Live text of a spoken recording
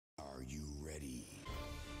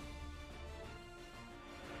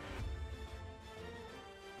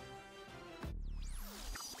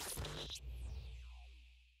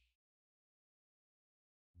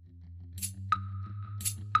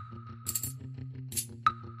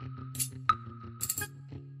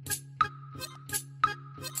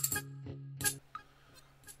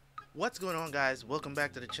What's going on, guys? Welcome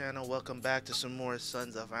back to the channel. Welcome back to some more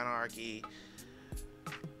Sons of Anarchy.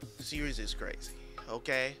 The series is crazy.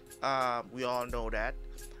 Okay, we all know that.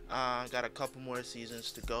 Got a couple more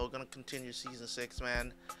seasons to go. Gonna continue season 6,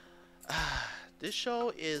 man. This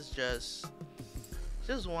show is just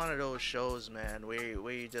one of those shows, man, where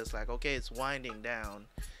you just like, okay, it's winding down.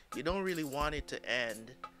 You don't really want it to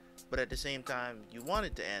end, but at the same time, you want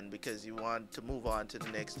it to end because you want to move on to the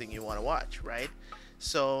next thing you want to watch, right?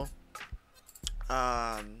 So,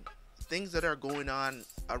 things that are going on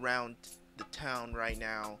around the town right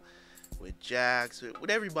now with Jax, with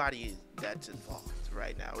everybody that's involved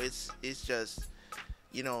right now. It's just,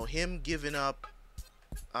 him giving up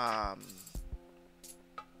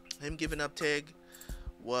Tig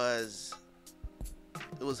was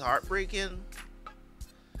heartbreaking.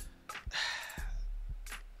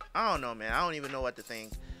 I don't know, man. I don't even know what to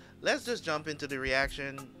think. Let's just jump into the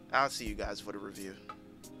reaction. I'll see you guys for the review.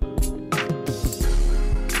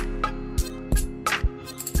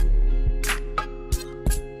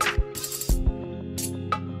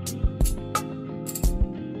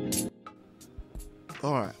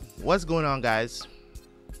 Alright, what's going on, guys?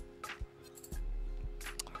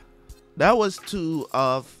 That was 2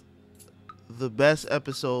 of the best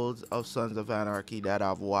episodes of Sons of Anarchy that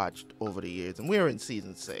I've watched over the years, and we're in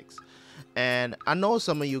season 6. And I know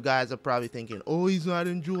some of you guys are probably thinking, oh, he's not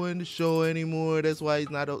enjoying the show anymore, that's why he's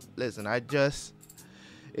not. Listen, it just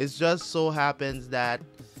so happens that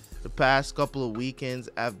the past couple of weekends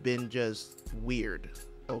have been just weird.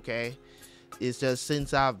 Okay, it's just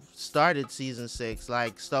since I've started season 6,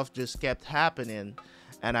 like, stuff just kept happening,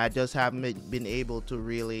 and I just haven't been able to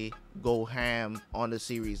really go ham on the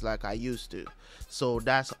series like I used to. So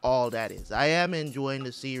that's all that is. I am enjoying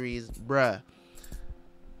the series, bruh.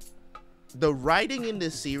 The writing in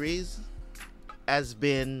this series has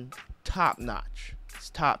been top notch. It's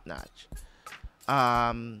top notch.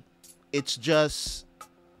 It's just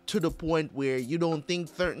to the point where you don't think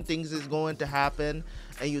certain things is going to happen,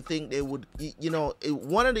 and you think they would,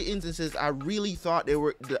 one of the instances I really thought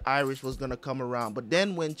the Irish was gonna come around, but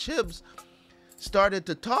then when Chips started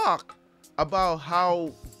to talk about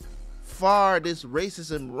how far this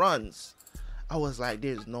racism runs, I was like,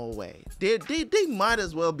 there's no way. They might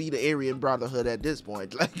as well be the Aryan Brotherhood at this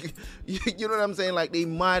point. Like, you know what I'm saying? Like, they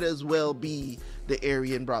might as well be the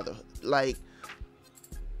Aryan Brotherhood. Like,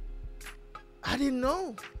 I didn't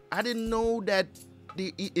know that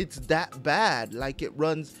it's that bad. Like, it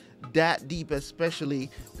runs that deep, especially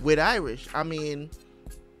with Irish. I mean,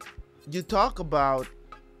 you talk about,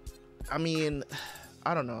 I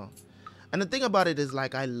don't know. And the thing about it is,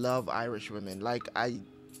 like, I love Irish women. Like, I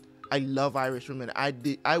love Irish women.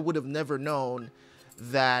 I would have never known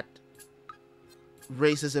that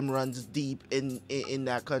racism runs deep in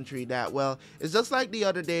that country that well. It's just like the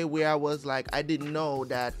other day where I was like, I didn't know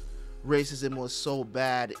that racism was so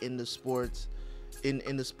bad in the sports,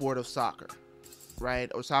 in the sport of soccer, right?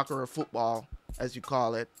 Or soccer or football, as you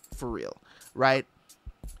call it, for real, right?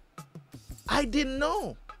 I didn't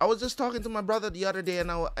know. I was just talking to my brother the other day, and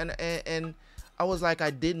I was like, I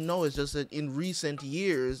didn't know. It's just that in recent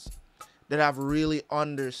years that I've really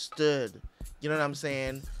understood, you know what I'm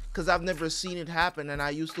saying? Because I've never seen it happen, and I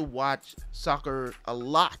used to watch soccer a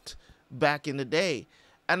lot back in the day,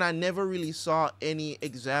 and I never really saw any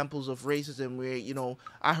examples of racism where,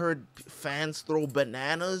 I heard fans throw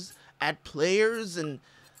bananas at players, and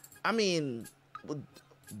I mean,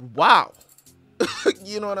 wow.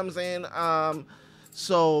 You know what I'm saying?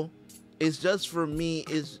 So it's just, for me,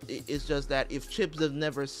 it's just that if Chips have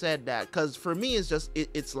never said that, because for me it's just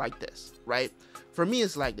it's like this, right? For me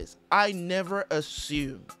it's like this. I never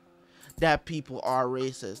assume that people are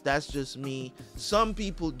racist. That's just me. Some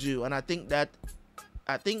people do, and I think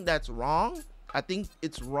that's wrong. I think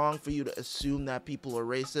it's wrong for you to assume that people are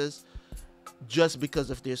racist just because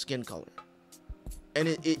of their skin color.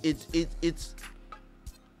 And it's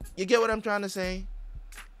you get what I'm trying to say?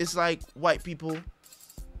 It's like white people.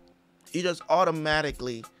 You just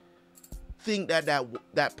automatically think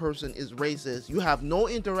that person is racist. You have no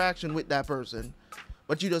interaction with that person,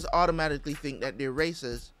 but you just automatically think that they're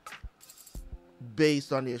racist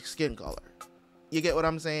based on their skin color. You get what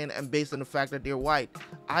I'm saying? And based on the fact that they're white.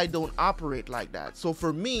 I don't operate like that. So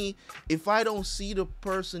for me, if I don't see the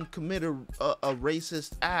person commit a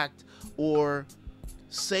racist act or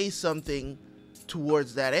say something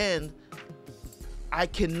towards that end, I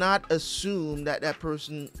cannot assume that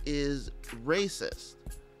person is racist.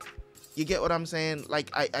 You get what I'm saying? Like,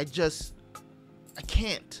 I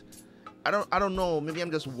can't. I don't know. Maybe I'm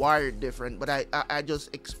just wired different, but I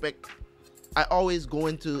just expect. I always go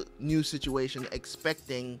into new situation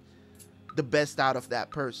expecting the best out of that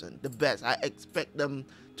person, the best. I expect them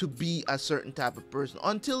to be a certain type of person.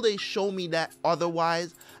 Until they show me that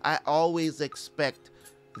otherwise, I always expect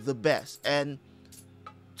the best. And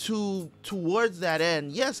towards that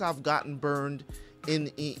end, yes, I've gotten burned in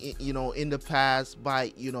the past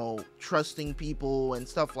by trusting people and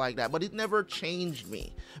stuff like that, but it never changed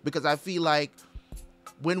me, because I feel like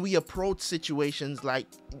when we approach situations like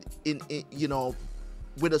in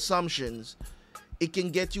with assumptions, it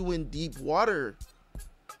can get you in deep water,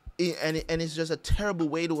 and it's just a terrible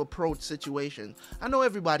way to approach situations. I know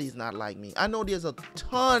everybody's not like me. I know there's a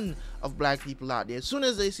ton of black people out there, as soon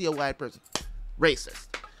as they see a white person, racist.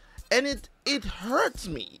 And it hurts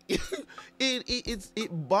me.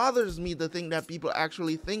 it bothers me to think that people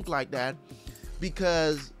actually think like that,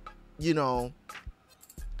 because and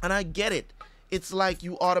I get it. It's like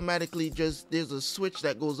you automatically there's a switch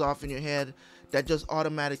that goes off in your head that just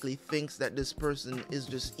automatically thinks that this person is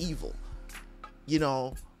just evil,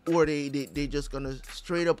 or they just gonna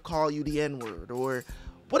straight up call you the N-word, or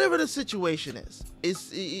whatever the situation is.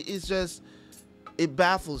 It's just, it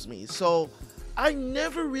baffles me. So I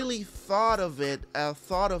never really thought of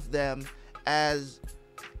them as,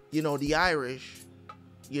 the Irish,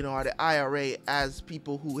 or the IRA as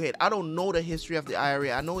people who hate. I don't know the history of the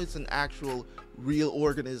IRA. I know it's an actual real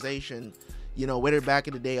organization, whether back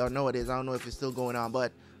in the day or no it is. I don't know if it's still going on,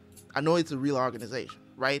 but I know it's a real organization,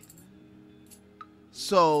 right?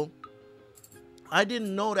 So I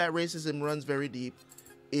didn't know that racism runs very deep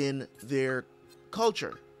in their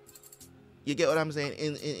culture. You get what I'm saying?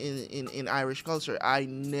 In Irish culture, I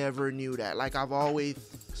never knew that. Like, I've always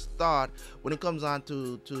thought, when it comes on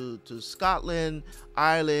to Scotland,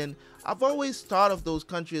 Ireland, I've always thought of those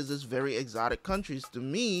countries as very exotic countries to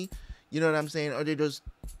me. You know what I'm saying? Or they just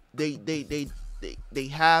they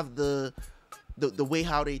have the way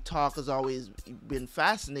how they talk has always been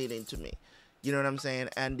fascinating to me. You know what I'm saying?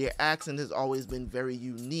 And their accent has always been very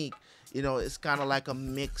unique. It's kind of like a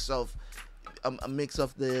mix of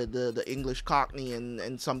the English Cockney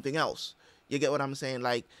and something else. You get what I'm saying?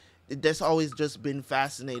 Like, that's always just been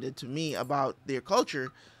fascinated to me about their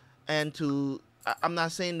culture. And I'm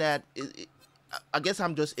not saying that, I guess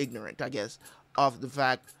I'm just ignorant, I guess, of the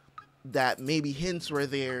fact that maybe hints were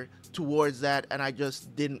there towards that and I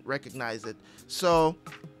just didn't recognize it. So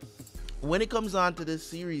when it comes on to this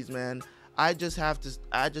series, man, I just have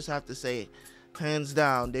to say, hands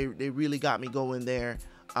down, they really got me going there.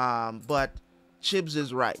 But Chibs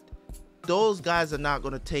is right. Those guys are not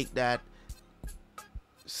going to take that.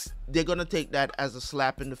 They're going to take that as a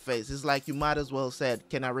slap in the face. It's like, you might as well said,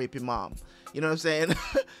 "Can I rape your mom?" You know what I'm saying?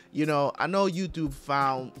 I know YouTube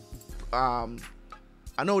found,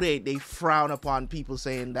 I know they frown upon people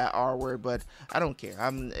saying that R word, but I don't care.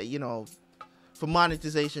 I'm, for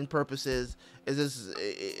monetization purposes,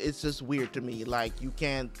 it's just weird to me. Like, you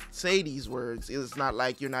can't say these words. It's not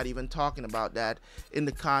like you're not even talking about that in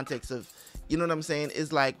the context of, you know what I'm saying?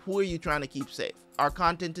 It's like, who are you trying to keep safe? Our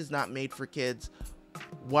content is not made for kids.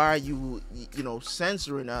 Why are you,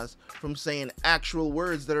 censoring us from saying actual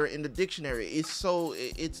words that are in the dictionary?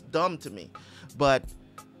 It's dumb to me, but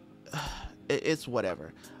it's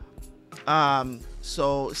whatever.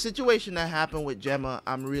 So situation that happened with Gemma,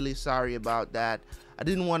 I'm really sorry about that. I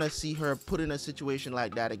didn't want to see her put in a situation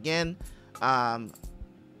like that again. I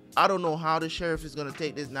don't know how the sheriff is going to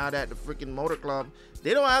take this now that the freaking motor club,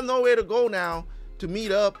 they don't have nowhere to go now to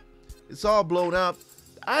meet up. It's all blown up.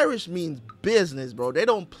 Irish means business, bro. They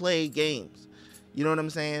don't play games. You know what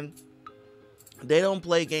I'm saying? They don't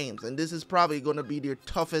play games. And this is probably going to be their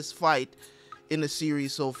toughest fight in the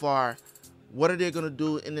series so far. What are they going to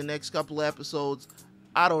do in the next couple of episodes?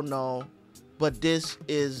 I don't know. But this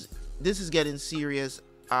is getting serious.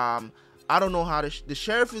 I don't know how the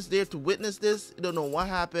sheriff is there to witness this. I don't know what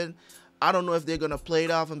happened. I don't know if they're going to play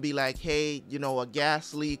it off and be like, hey, a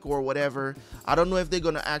gas leak or whatever. I don't know if they're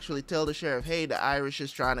going to actually tell the sheriff, hey, the Irish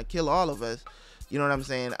is trying to kill all of us. You know what I'm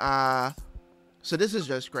saying? So this is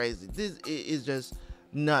just crazy. This is just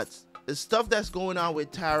nuts. The stuff that's going on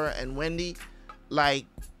with Tara and Wendy, like,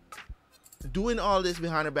 doing all this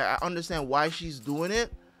behind her back, I understand why she's doing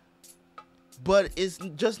it, but it's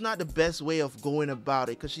just not the best way of going about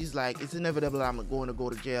it, because she's like, it's inevitable I'm going to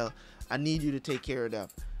go to jail. I need you to take care of them.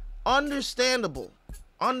 Understandable,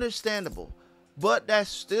 but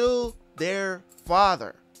that's still their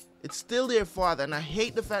father. It's still their father, and I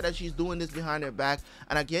hate the fact that she's doing this behind their back.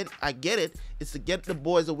 And I get it. It's to get the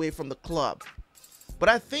boys away from the club. But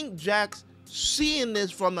I think Jack's seeing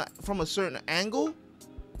this from a certain angle.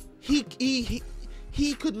 He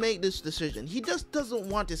could make this decision. He just doesn't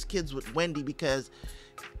want his kids with Wendy because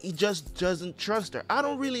he just doesn't trust her. I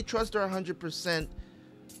don't really trust her 100%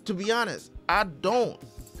 To be honest, I don't.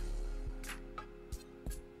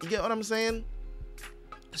 You get what I'm saying?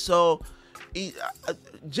 So,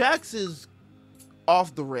 Jax is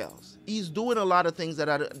off the rails. He's doing a lot of things that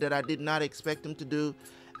I did not expect him to do,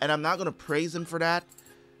 and I'm not gonna praise him for that.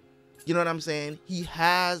 You know what I'm saying? He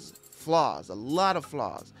has flaws, a lot of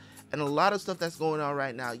flaws, and a lot of stuff that's going on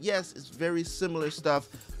right now. Yes, it's very similar stuff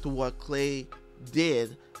to what Clay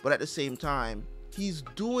did, but at the same time, he's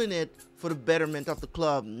doing it for the betterment of the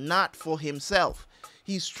club, not for himself.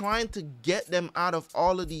 He's trying to get them out of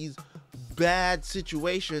all of these bad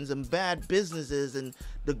situations and bad businesses and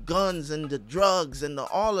the guns and the drugs and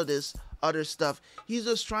all of this other stuff. He's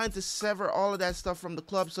just trying to sever all of that stuff from the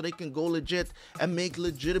club so they can go legit and make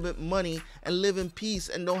legitimate money and live in peace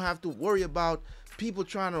and don't have to worry about people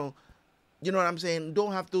trying to, you know what I'm saying,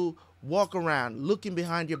 don't have to walk around looking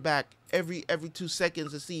behind your back every 2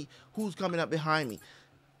 seconds to see who's coming up behind me.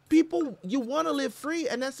 People, you want to live free,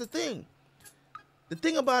 and that's the thing. The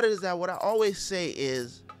thing about it is that what I always say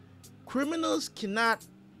is criminals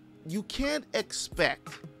you can't expect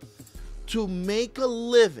to make a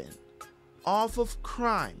living off of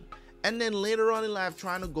crime and then later on in life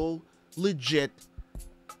trying to go legit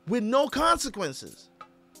with no consequences.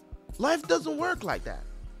 Life doesn't work like that.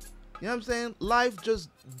 You know what I'm saying? Life just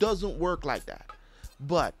doesn't work like that.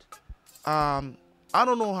 But I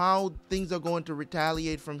don't know how things are going to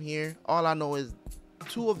retaliate from here. All I know is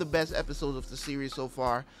 2 of the best episodes of the series so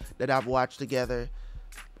far that I've watched together.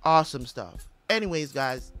 Awesome stuff. Anyways,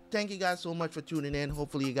 guys, thank you guys so much for tuning in.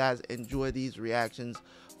 Hopefully you guys enjoy these reactions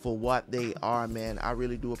for what they are, man. I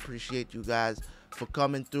really do appreciate you guys for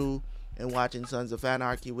coming through and watching Sons of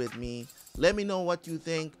Anarchy with me. Let me know what you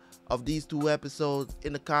think of these 2 episodes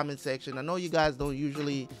in the comment section. I know you guys don't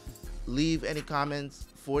usually leave any comments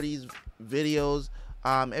for these videos.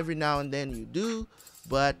 Every now and then you do,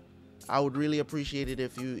 but I would really appreciate it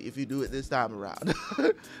if you do it this time around.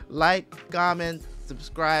 Like, comment,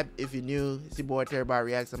 subscribe if you're new. It's your boy Terry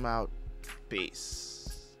Reacts. I'm out. Peace.